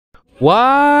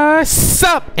What's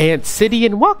up, Ant City,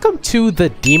 and welcome to the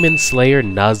Demon Slayer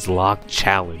Nuzlocke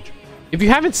challenge. If you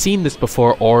haven't seen this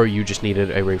before or you just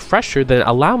needed a refresher, then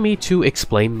allow me to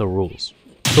explain the rules.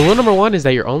 So rule number 1 is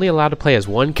that you're only allowed to play as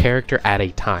one character at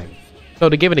a time. So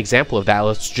to give an example of that,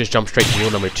 let's just jump straight to rule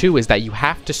number 2 is that you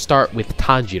have to start with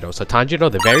Tanjiro. So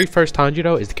Tanjiro, the very first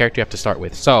Tanjiro, is the character you have to start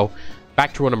with. So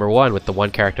back to rule number 1 with the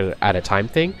one character at a time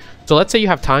thing. So let's say you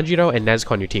have Tanjiro and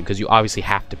Nezuko on your team because you obviously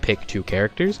have to pick 2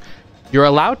 characters. You're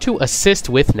allowed to assist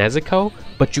with Nezuko,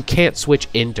 but you can't switch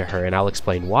into her, and I'll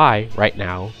explain why right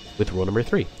now with rule number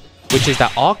 3, which is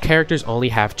that all characters only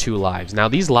have 2 lives. Now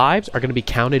these lives are going to be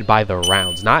counted by the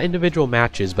rounds, not individual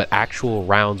matches, but actual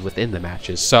rounds within the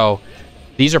matches. So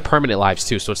these are permanent lives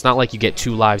too, so it's not like you get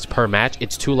 2 lives per match,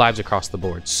 it's 2 lives across the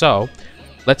board. So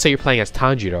let's say you're playing as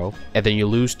Tanjiro and then you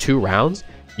lose 2 rounds,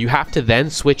 you have to then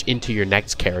switch into your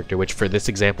next character, which for this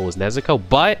example is Nezuko,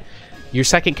 but your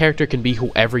second character can be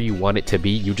whoever you want it to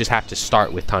be. You just have to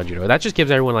start with Tanjiro. That just gives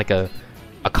everyone like a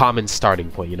common starting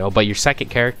point, you know, but your second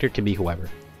character can be whoever.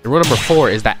 And rule number 4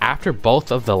 is that after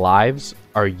both of the lives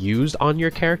are used on your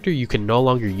character, you can no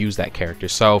longer use that character.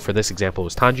 So for this example it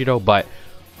was Tanjiro, but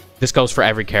this goes for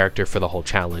every character for the whole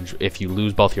challenge. If you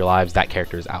lose both your lives, that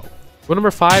character is out. Rule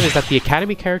number 5 is that the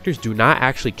Academy characters do not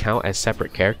actually count as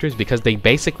separate characters because they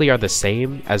basically are the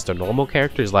same as the normal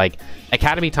characters. Like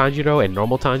Academy Tanjiro and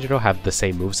normal Tanjiro have the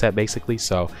same moveset basically,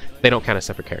 so they don't count as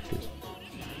separate characters.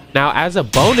 Now as a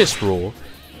bonus rule,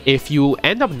 if you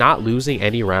end up not losing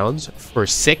any rounds for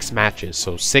 6 matches,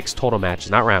 so 6 total matches,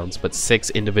 not rounds, but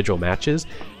 6 individual matches,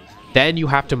 then you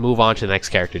have to move on to the next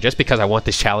character, just because I want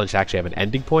this challenge to actually have an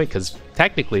ending point, because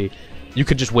technically you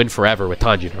could just win forever with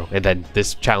Tanjiro, and then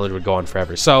this challenge would go on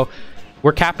forever. So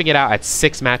we're capping it out at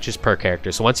 6 matches per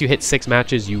character. So once you hit 6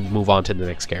 matches, you move on to the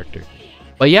next character.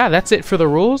 But yeah, that's it for the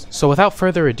rules. So without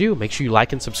further ado, make sure you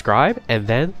like and subscribe, and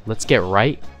then let's get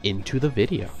right into the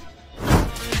video.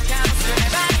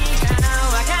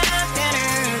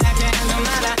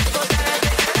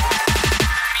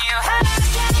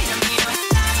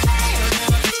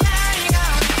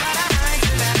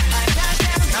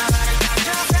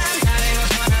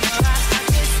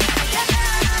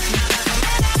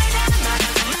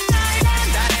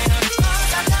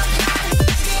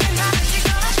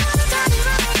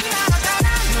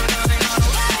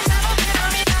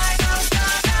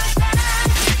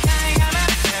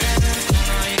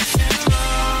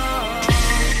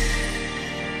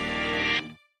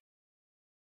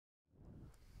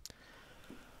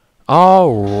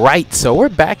 Alright, so we're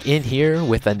back in here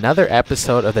with another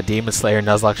episode of the Demon Slayer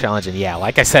Nuzlocke challenge, and yeah,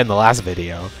 like I said in the last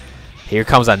video, here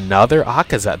comes another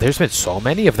Akaza. There's been so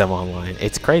many of them online,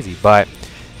 it's crazy. But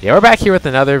yeah, we're back here with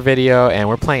another video, and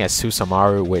we're playing as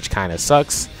Susumaru, which kind of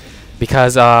sucks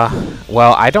because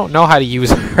well, I don't know how to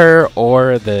use her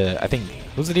or I think,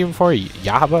 who's it even for?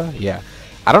 Yahaba? Yeah,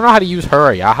 I don't know how to use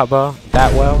her or Yahaba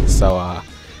that well, so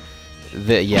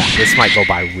yeah, this might go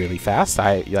by really fast.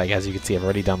 Like, as you can see, I've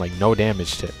already done like no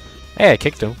damage to. Hey, I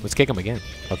kicked him. Let's kick him again.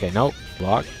 Okay, nope.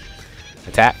 Block.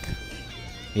 Attack.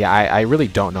 Yeah, I really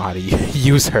don't know how to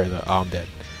use her though. Oh, I'm dead.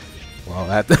 Well,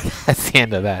 that's the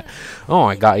end of that. Oh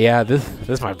my god, yeah,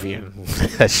 this might be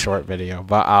a short video,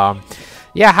 but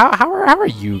yeah, how are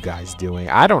you guys doing?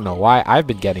 I don't know why I've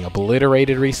been getting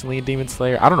obliterated recently in Demon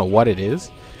Slayer. I don't know what it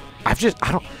is.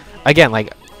 Again,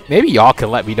 like, maybe y'all can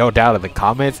let me know down in the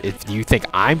comments if you think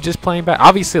I'm just playing bad.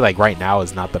 Obviously, like, right now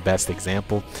is not the best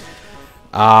example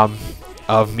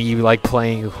of me, like,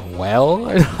 playing well,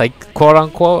 like, quote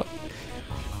unquote.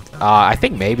 I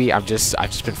think maybe I've just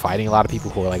been fighting a lot of people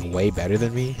who are like way better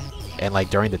than me, and like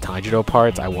during the Tanjiro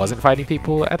parts I wasn't fighting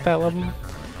people at that level.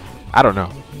 I don't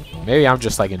know. Maybe I'm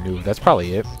just like a noob. That's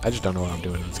probably it. I just don't know what I'm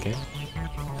doing in this game.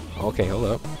 Okay, hold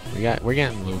up. We're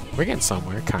getting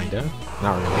somewhere, kinda.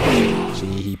 Not really.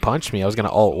 Gee, he punched me. I was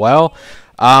gonna ult. Well,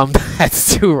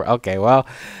 that's too. Okay, well,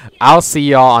 I'll see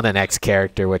y'all on the next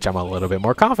character, which I'm a little bit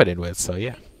more confident with. So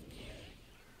yeah.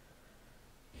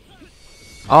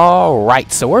 All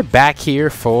right, so we're back here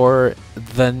for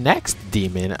the next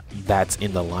demon that's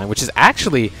in the line, which is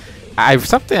actually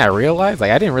something I realized.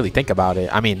 Like, I didn't really think about it.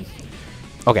 I mean,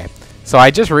 okay. So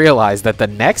I just realized that the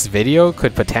next video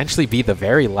could potentially be the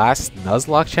very last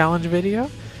Nuzlocke challenge video.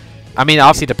 I mean,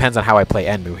 obviously it depends on how I play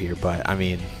Enmu here, but I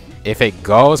mean, if it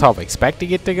goes how I'm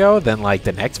expecting it to go, then like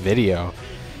the next video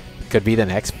could be the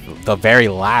next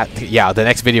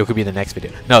video could be the next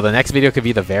video. No, the next video could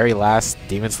be the very last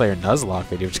Demon Slayer Nuzlocke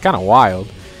video, which is kind of wild.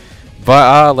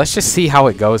 But let's just see how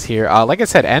it goes here. Like I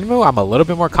said, Enmu I'm a little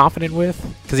bit more confident with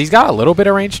because he's got a little bit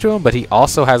of range to him, but he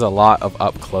also has a lot of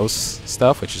up close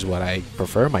stuff, which is what I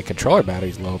prefer. My controller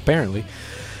battery's low apparently.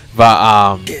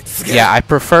 But yeah, I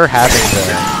prefer having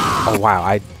the. Oh wow,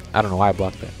 I don't know why I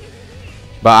blocked that.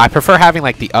 But I prefer having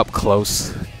like the up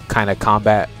close kind of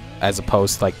combat as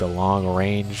opposed to like the long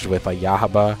range with like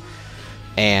Yahaba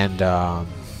and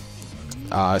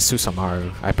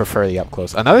Susamaru. I prefer the up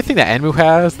close. Another thing that Enmu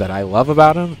has that I love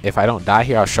about him, if I don't die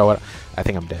here, I'll show it. I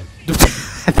think I'm dead.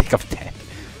 I think I'm dead.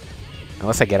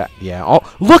 Unless I get it. Yeah. Oh,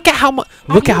 look at how much.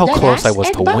 Look at how close I was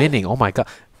to winning. Oh my god.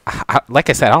 Like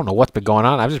I said, I don't know what's been going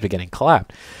on. I've just been getting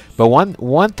clapped. But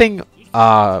one thing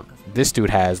this dude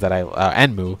has that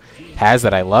Enmu has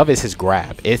that I love is his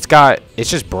grab. It's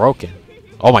just broken.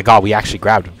 Oh my god, we actually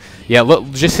grabbed him. Yeah,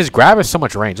 look, just his grab has so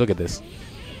much range. Look at this.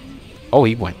 Oh,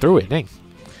 he went through it. Dang.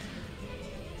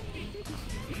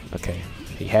 Okay,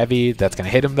 he heavy. That's gonna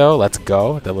hit him though. Let's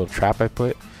go. That little trap I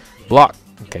put. Block.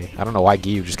 Okay, I don't know why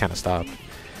Giyu just kind of stopped.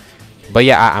 But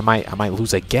yeah, I might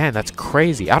lose again. That's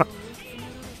crazy. I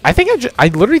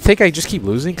literally think I just keep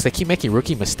losing because I keep making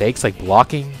rookie mistakes like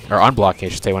blocking or unblocking, I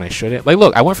should say, when I shouldn't. Like,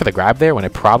 look, I went for the grab there when I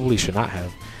probably should not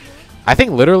have. I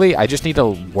think literally I just need to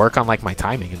work on like my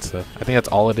timing and stuff. I think that's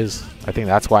all it is. I think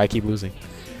that's why I keep losing.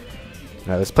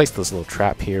 Now let's place this little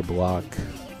trap here, block,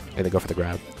 and then go for the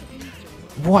grab.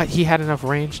 What? He had enough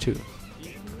range too.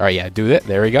 All right, yeah, do that.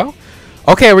 There we go.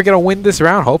 Okay, we're gonna win this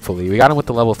round. Hopefully, we got him with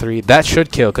the level 3. That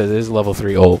should kill because it is level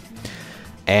 3 ult.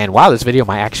 And wow, this video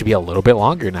might actually be a little bit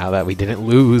longer now that we didn't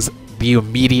lose the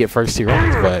immediate first 2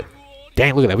 rounds. But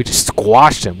dang, look at that. We just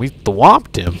squashed him. We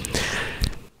thwomped him.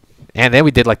 And then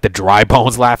we did like the dry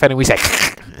bones laugh at him. We said,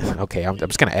 okay, I'm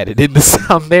just going to edit in the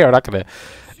sound there. I'm not going to.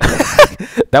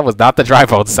 That was not the dry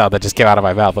bones sound that just came out of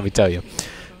my mouth, let me tell you.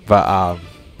 But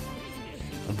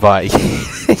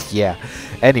yeah.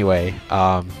 Anyway,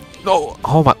 no,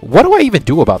 oh my, what do I even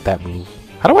do about that move?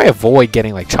 How do I avoid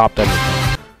getting like chopped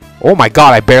under? Oh my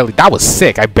god, that was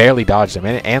sick. I barely dodged him.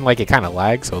 And like it kind of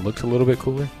lagged, so it looks a little bit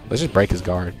cooler. Let's just break his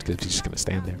guard because he's just going to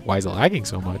stand there. Why is it lagging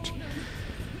so much?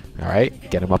 All right,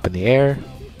 get him up in the air.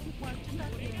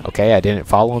 Okay, I didn't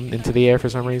follow him into the air for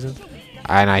some reason.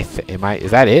 And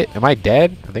is that it? Am I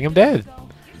dead? I think I'm dead.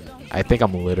 I think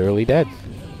I'm literally dead.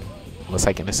 Unless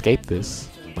I can escape this.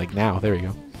 Like now, there we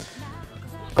go.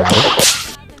 Grab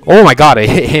him. Oh my god, I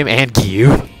hit him and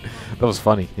Giyu. That was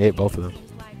funny. I hit both of them.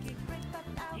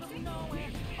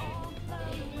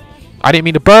 I didn't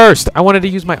mean to burst. I wanted to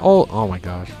use my ult. Oh my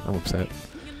gosh, I'm upset.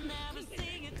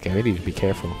 Okay, we need to be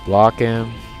careful. Block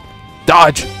him.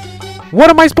 Dodge. What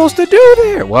am I supposed to do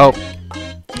there? Well,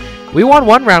 we won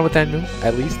 1 round with Enmu,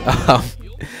 at least.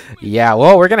 Yeah,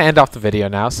 well, we're going to end off the video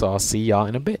now, so I'll see y'all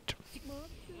in a bit.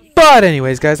 But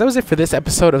anyways, guys, that was it for this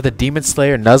episode of the Demon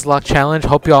Slayer Nuzlocke Challenge.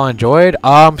 Hope y'all enjoyed.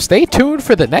 Stay tuned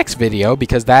for the next video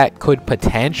because that could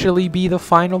potentially be the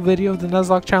final video of the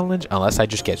Nuzlocke Challenge, unless I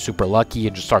just get super lucky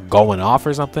and just start going off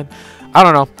or something. I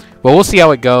don't know, but we'll see how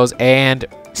it goes. And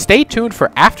stay tuned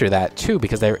for after that too,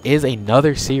 because there is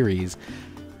another series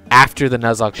after the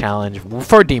Nuzlocke Challenge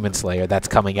for Demon Slayer that's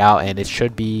coming out, and it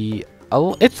should be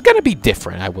it's gonna be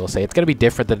different. I will say it's gonna be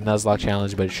different than the Nuzlocke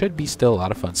Challenge, but it should be still a lot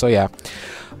of fun. So yeah.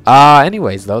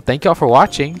 Anyways, though, thank y'all for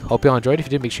watching. Hope y'all enjoyed. If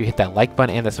you did, make sure you hit that like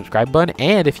button and the subscribe button.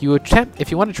 And if you want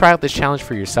to try out this challenge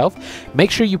for yourself, make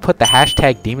sure you put the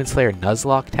hashtag Demon Slayer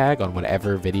Nuzlocke tag on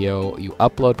whatever video you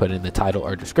upload. Put it in the title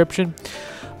or description.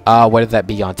 Whether that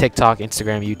be on TikTok,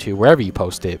 Instagram, YouTube, wherever you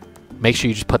post it. Make sure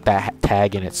you just put that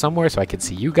tag in it somewhere so I can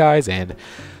see you guys. And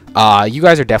you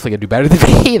guys are definitely gonna do better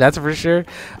than me, that's for sure.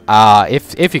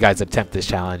 If you guys attempt this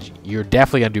challenge, you're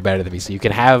definitely gonna do better than me. So you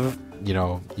can have, you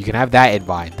know, you can have that in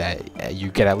mind that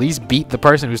you can at least beat the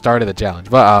person who started the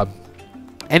challenge. But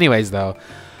anyways, though,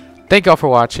 thank y'all for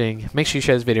watching. Make sure you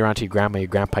share this video around to your grandma, your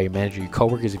grandpa, your manager, your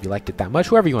coworkers if you liked it that much,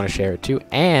 whoever you want to share it to.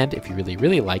 And if you really,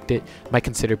 really liked it, you might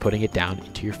consider putting it down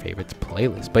into your favorites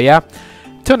playlist. But yeah,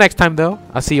 till next time, though,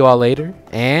 I'll see you all later,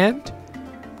 and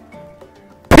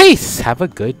peace. Have a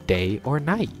good day or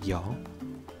night, y'all.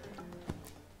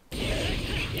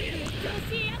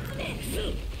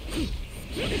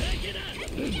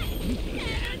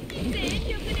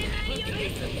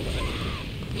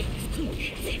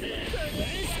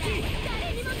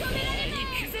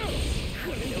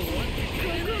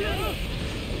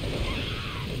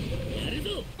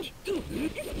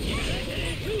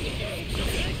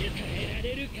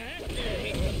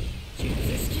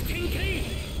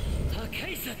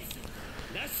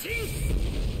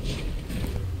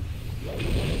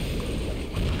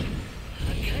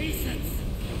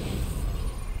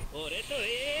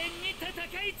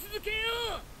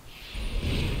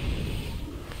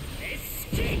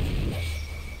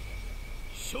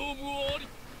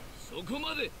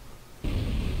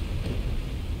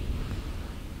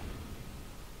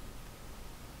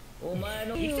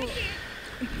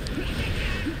 そ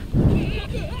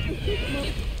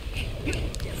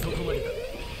こまでだ。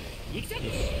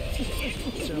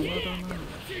邪魔だな。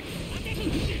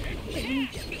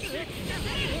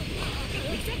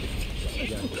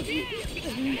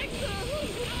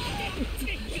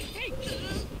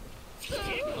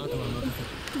あとは任せる。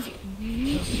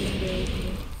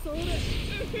それ。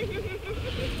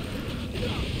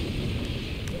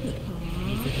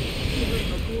気分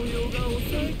の高揚が抑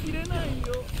えきれないよ。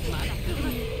まだ来ま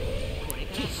す。これか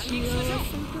ら反撃しましょう。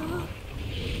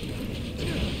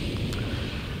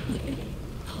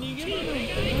逃げ場なんて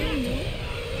ないよ。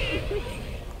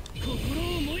心を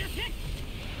燃やせ。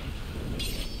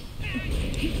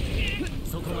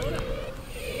そこまでだ。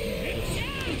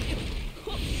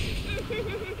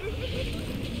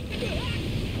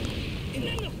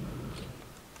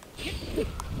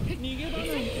逃げ場なん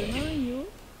てないよ。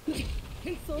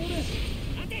それ。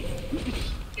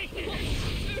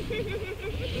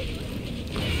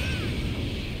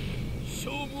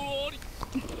勝負あり。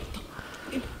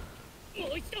も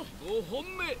う一度。5本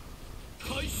目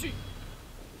開始。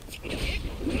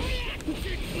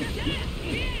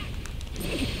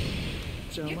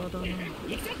邪魔だな。力が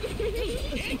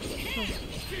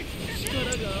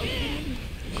溢れる。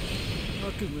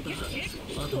悪夢だ。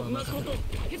あとは任せろ。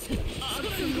す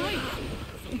ごい。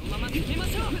そのまま決めまし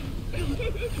ょう。待って。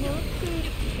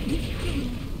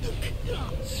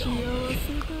幸せ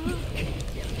だ。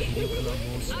僕はも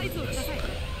う合図をください。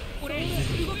俺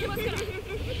動けますから。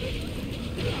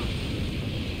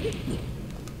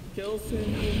強制変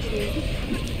更。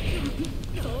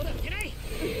そうだってない。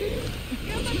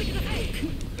頑張ってください。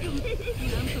なん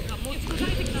とか持ちこたえ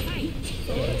てください。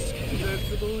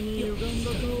絶望に歪んだ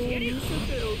顔を見せ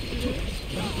ておくれ。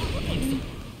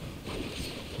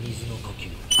水の呼吸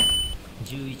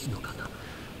11の型。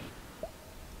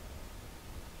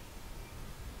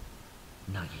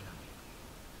凪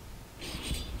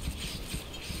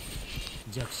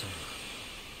弱者は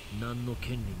何の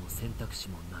権利も選択肢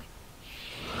もない。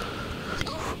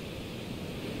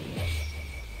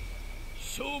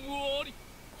勝負あり。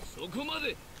そこま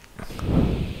で。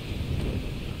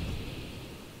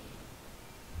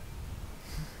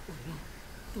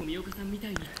富岡さんみた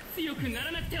いに強くな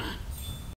らなくては。